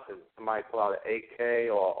nothing. Somebody pull out an AK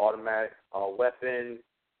or automatic weapon,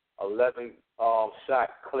 11-shot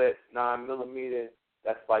clip, 9mm.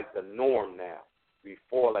 That's like the norm now.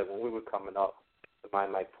 Before, like when we were coming up,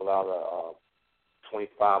 somebody might pull out a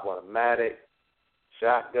 25 automatic,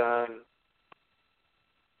 shotgun,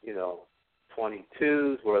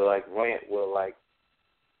 22s were like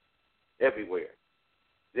everywhere.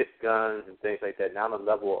 Zip guns and things like that. Now the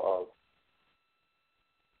level of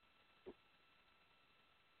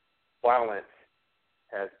violence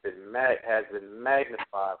has been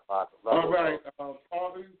magnified by the level. All right,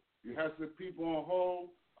 Carlton, you have some people on hold.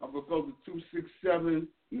 I'm going to go to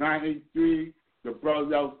 267-983, the brother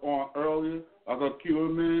that was on earlier. I'm going to cue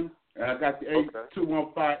him in, and I got the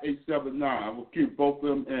 215-879. I'm going to cue both of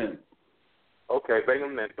them in. Okay, bring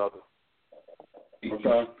them in, brother.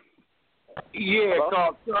 Okay. Yeah,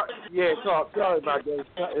 Carl. Sorry about that.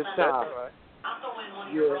 It's time. All right.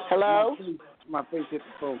 Yeah. Hello? My face hit the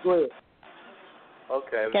phone. Go ahead.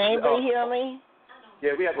 Okay. Can anybody hear me?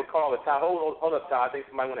 Yeah, we have a caller. Ty, hold up, Ty. I think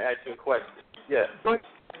somebody want to ask you a question. Yeah.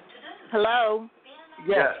 Hello?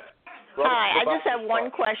 Yes. Hi, I just have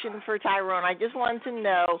one question for Tyrone. I just wanted to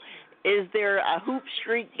know, is there a Hoop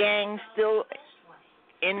Street gang still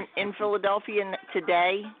in Philadelphia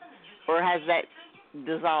today, or has that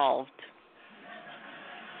dissolved?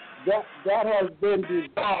 That has been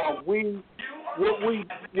dissolved. What we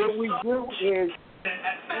do is we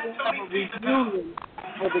have a reunion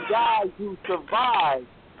for the guys who survived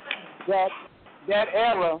that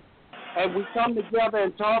era, and we come together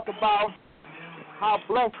and talk about how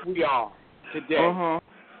blessed we are today.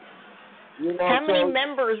 Mm-hmm. How many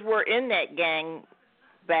members were in that gang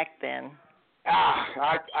back then?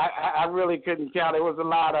 I really couldn't count. It was a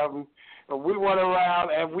lot of them. But we went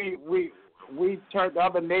around and we turned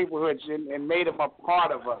other neighborhoods and made them a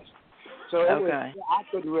part of us. So I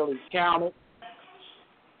couldn't really count it.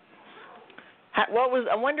 I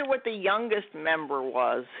wonder what the youngest member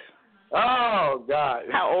was. Oh, God.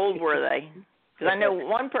 How old were they? Because I know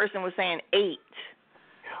one person was saying 8.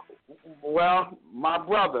 Well, my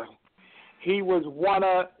brother, he was one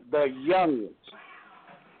of the youngest.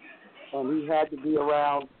 And he had to be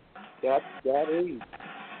around that age.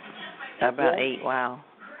 About 8, wow.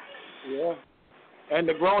 Yeah. And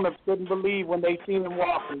the grown-ups couldn't believe when they seen him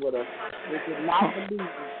walking with us. They could not believe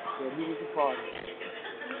that he was a part of it.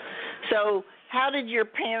 So how did your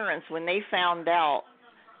parents, when they found out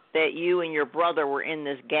that you and your brother were in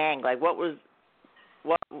this gang, like what was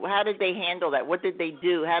how did they handle that? What did they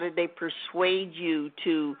do? How did they persuade you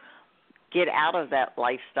to get out of that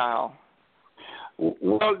lifestyle?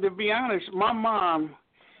 Well, to be honest, my mom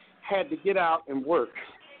had to get out and work.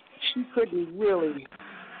 She couldn't really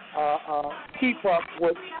keep up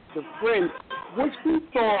with the friends. Once she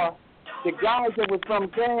saw the guys that were from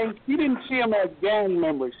gangs, she didn't see them as gang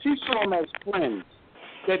members. She saw them as friends,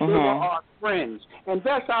 that they were our friends. And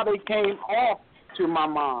that's how they came off to my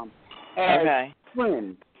mom, as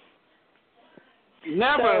friends.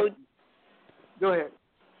 Never. So, go ahead.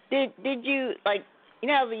 Did you, like, you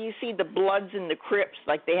know how you see the Bloods and the Crips,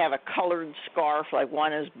 like they have a colored scarf, like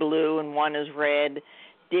one is blue and one is red.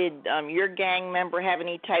 Did your gang member have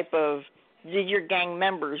any type of, did your gang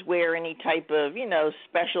members wear any type of, you know,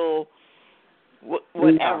 special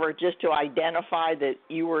whatever, just to identify that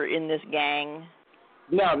you were in this gang?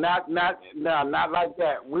 No, not like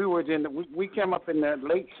that. We came up in the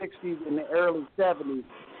late 60s and the early 70s.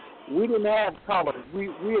 We didn't have colors. We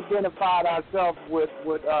identified ourselves with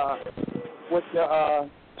the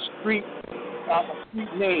street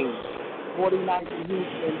names, 49th and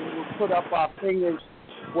Houston. We would put up our fingers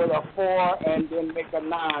with a 4 and then make a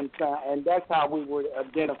 9 sign, and that's how we would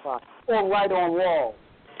identify. Or right on walls.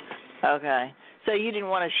 Okay. So you didn't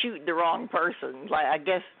want to shoot the wrong person. Like, I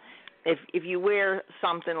guess if you wear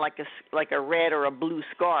something like a red or a blue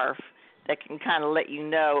scarf, that can kind of let you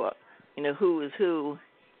know who is who.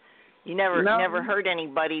 You never hurt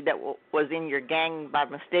anybody that was in your gang by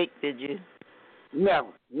mistake, did you? Never,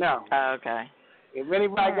 no. Okay. If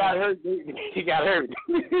anybody got hurt, he got hurt.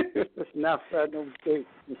 Not no mistake.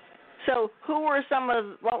 So, what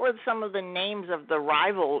were some of the names of the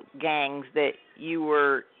rival gangs that you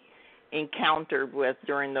were encountered with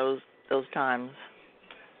during those times?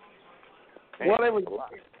 Well, it was a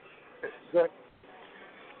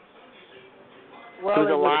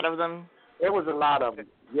lot of them. It was a lot of them.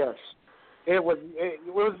 Yes, it was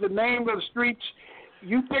the name of the streets.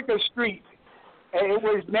 You pick a street, and it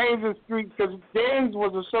was names of streets because gangs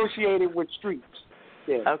was associated with streets.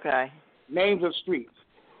 Yeah. Okay. Names of streets.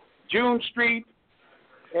 June Street,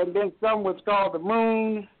 and then some was called the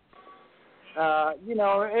Moon. I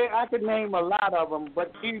could name a lot of them,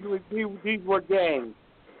 but these were gangs,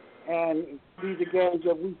 and these are gangs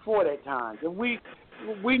that we fought at times, and we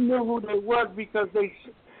knew who they was because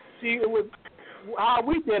it was how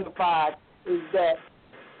we identified is that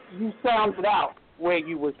you sounded out where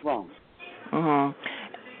you was from.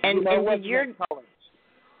 And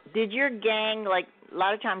did your gang, like, a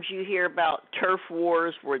lot of times you hear about turf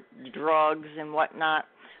wars with drugs and whatnot,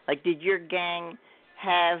 like, did your gang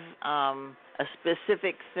have a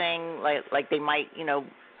specific thing, like they might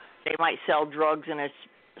sell drugs in a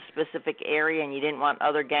specific area and you didn't want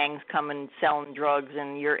other gangs coming selling drugs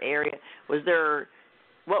in your area?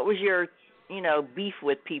 What was your beef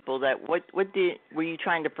with people? What were you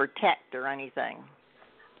trying to protect or anything?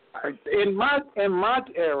 In my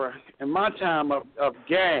era, in my time of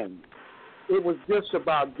gang, it was just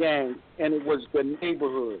about gang, and it was the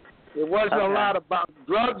neighborhood. It wasn't a lot about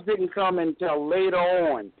drugs. Didn't come until later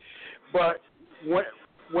on, but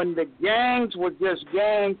when the gangs were just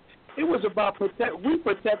gangs, it was about we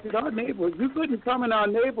protected our neighborhood. You couldn't come in our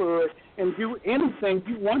neighborhood and do anything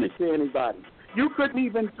you wanted to anybody. You couldn't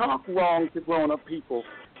even talk wrong to grown-up people,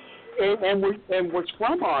 and was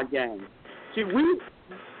from our gang. See, we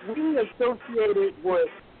associated with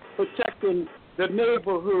protecting the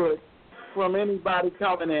neighborhood from anybody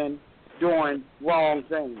coming in doing wrong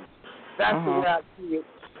things. That's the way I see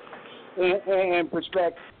it in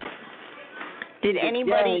perspective. Did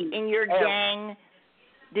anybody in your gang,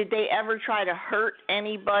 did they ever try to hurt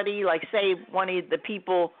anybody? Like, say, one of the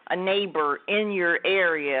people, a neighbor in your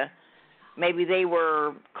area, maybe they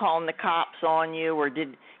were calling the cops on you, or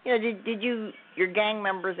did your gang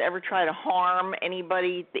members ever try to harm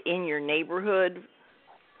anybody in your neighborhood?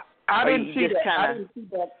 I didn't see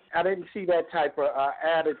that. I didn't see that type of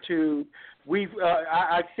attitude.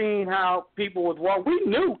 I seen how people would walk. We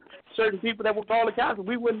knew certain people that would call the cops.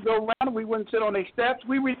 We wouldn't go around them. We wouldn't sit on their steps.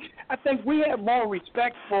 I think we had more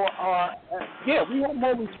respect for our. We had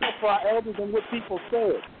more respect for our elders than what people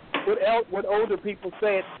said. What older people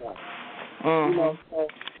said.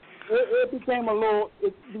 It became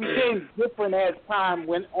it became different as time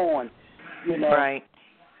went on. Right.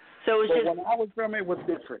 So when I was from it was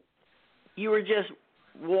different. You were just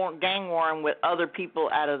gang warring with other people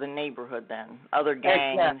out of the neighborhood then, other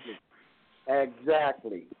gangs.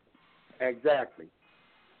 Exactly.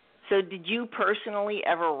 So did you personally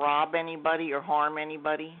ever rob anybody or harm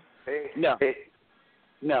anybody? No.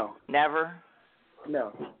 Never?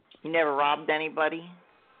 No. You never robbed anybody?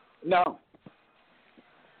 No.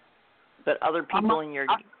 But other people in your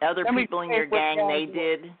gang, they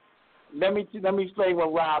did. Let me explain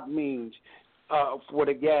what Rob means for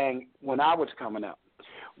the gang when I was coming up.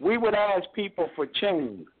 We would ask people for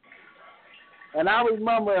change, and I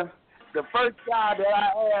remember the first guy that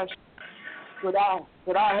I asked,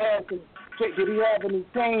 did he have any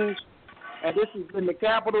change? And this is in the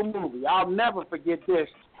Capitol movie. I'll never forget this.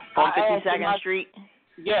 On 52nd Street?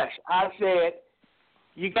 Yes. I said,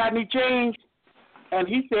 you got any change? And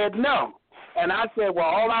he said, no. And I said, well,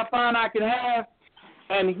 all I find I can have?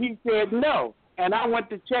 And he said, no. And I went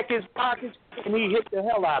to check his pockets, and he hit the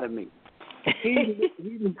hell out of me. He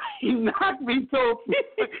knocked me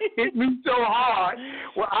hit me so hard.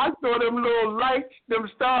 Well, I saw them little lights, them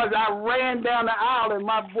stars. I ran down the aisle, and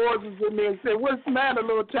my boys was in there and said, "What's the matter,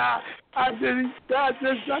 little child?" I said, "God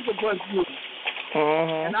just sucker punched me."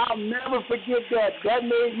 And I'll never forget that. That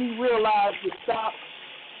made me realize to stop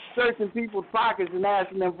searching people's pockets and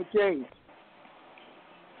asking them for change.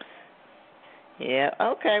 Yeah.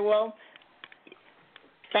 Okay. Well.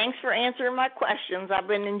 Thanks for answering my questions. I've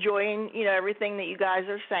been enjoying, everything that you guys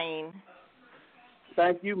are saying.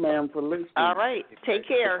 Thank you, ma'am, for listening. All right. Take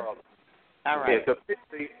care. All right. Yeah, so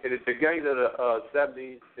the gangs of the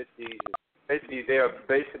 70s, 50s,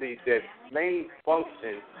 their main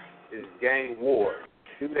function is gang war.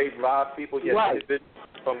 Do they rob people? Yes, right. Individuals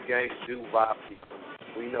from gangs do rob people.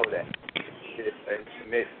 We know that. They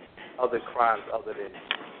commit other crimes other than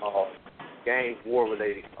gang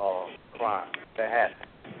war-related crimes. That happens.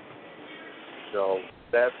 So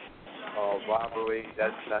theft, robbery,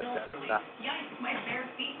 that's not. Yikes, my bare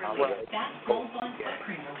feet release. That's Gold Bond Foot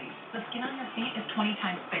Cream release. The skin on your feet is 20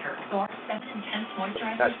 times bigger. So our 7 Intense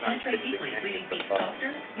moisturizers penetrate deeply, leaving feet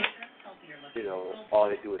softer, smoother, healthier looking. All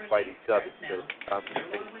they do is fight each other. So, but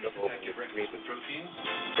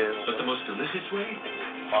the most delicious way is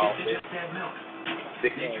to just add milk.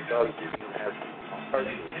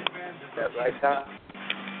 That right, Tom?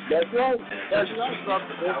 That's right. That's right.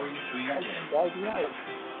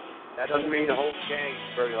 That doesn't mean the whole gang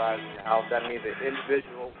burglarizing your house. That means the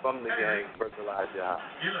individual from the gang burglarized your house.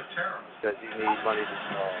 You look terrible. Because he needs money to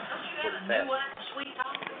put it back.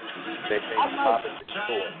 They think pop at the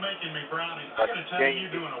store. Making me brownies. But I'm going to tell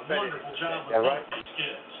you, you're doing a wonderful job with these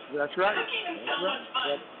kids. That's right.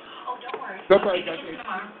 Oh, don't worry. Somebody got this.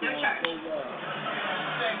 No charge.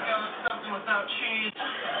 Something without cheese.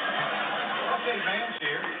 Okay, Van's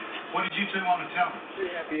here. What did you two want to tell me?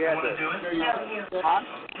 You want to do it?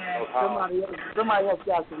 Somebody else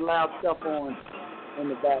got some loud stuff on in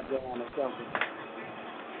the background or something.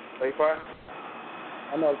 Wait for it?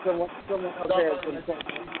 I know someone else has some stuff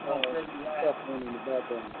on in the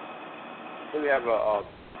background. We have a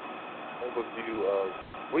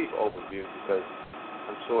brief overview because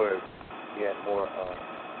I'm sure if we had more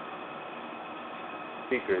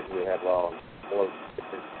speakers, we have more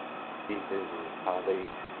different pieces and how they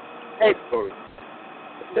stories.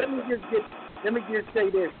 Let me just say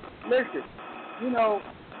this. Listen,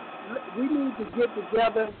 we need to get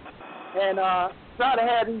together and try to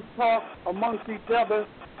have these talks amongst each other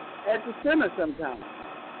at the center sometime.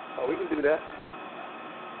 Oh, we can do that.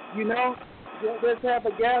 Let's have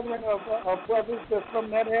a gathering of brothers that's from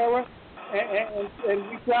that era, and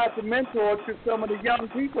we try to mentor to some of the young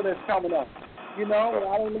people that's coming up. I don't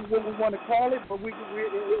know what we want to call it, but it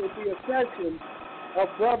would be a session of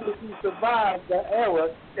brothers who survived the era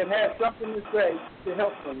and have something to say to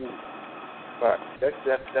help someone. Right. That's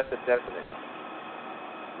a definite.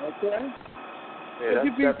 Okay? Yeah,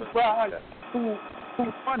 you'd be surprised who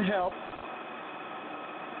want help.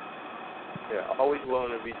 Yeah, always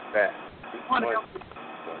willing to reach back.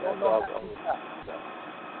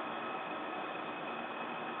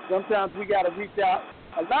 Sometimes we got to reach out.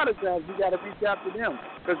 A lot of times we got to reach out to them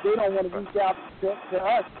because they don't want to reach out to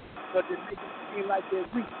us, but they make it seem like they're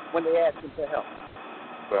weak when they ask them for help.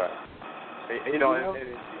 Right. And all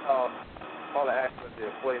the aspects of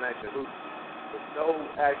the 49ers and Hoops, there's no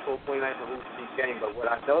actual 49ers and Hoops game, but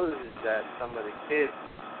what I noticed is that some of the kids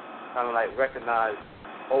kind of like recognize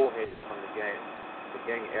old heads from the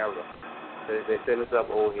gang era. They say, "What's up,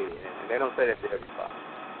 old head?" And they don't say that to everybody.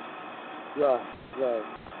 Right.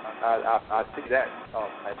 I see that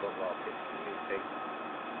type of communication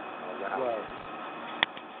around. Right.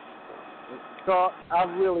 So I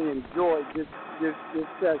really enjoyed this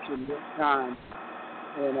session, this time,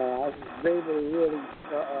 and I was able to really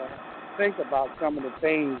think about some of the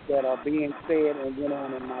things that are being said and went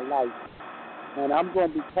on in my life. And I'm going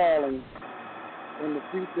to be calling in the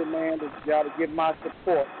future, man, to try to give my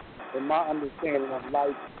support and my understanding of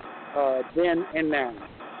life then and now.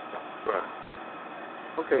 Right.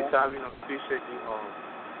 Okay, Tom, appreciate you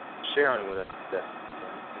sharing with us that.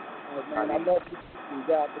 Man, I love you.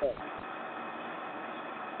 God bless.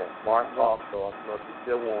 Mark also, I don't know if you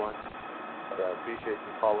still on, but I appreciate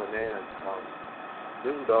you calling in.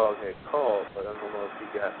 Doom Dog had called, but I don't know if he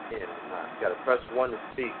got in or not. You got to press 1 to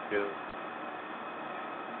speak, dude.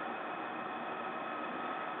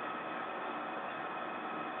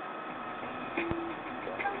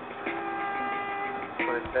 I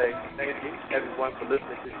want to say thank you, everyone, for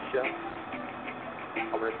listening to the show.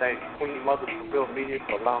 I want to thank Queen Mother for Real Media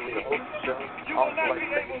for allowing me to host the show. I also like to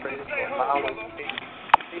thank Trader for allowing me to speak.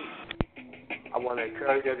 I want to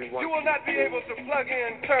encourage everyone. You will not be able to plug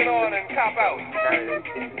in, turn on, and cop out.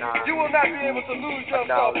 You will not be able to lose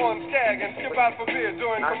yourself on Skag and skip out for beer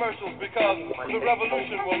during commercials because the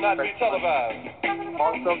revolution will not be televised.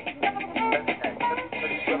 Also,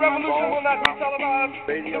 the revolution will not be televised.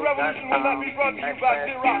 The revolution will not be brought to you by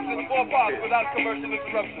Xerox in 4 parts without commercial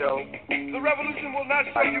interruption. The revolution will not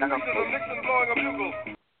show you pictures of Nixon blowing a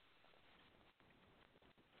bugle.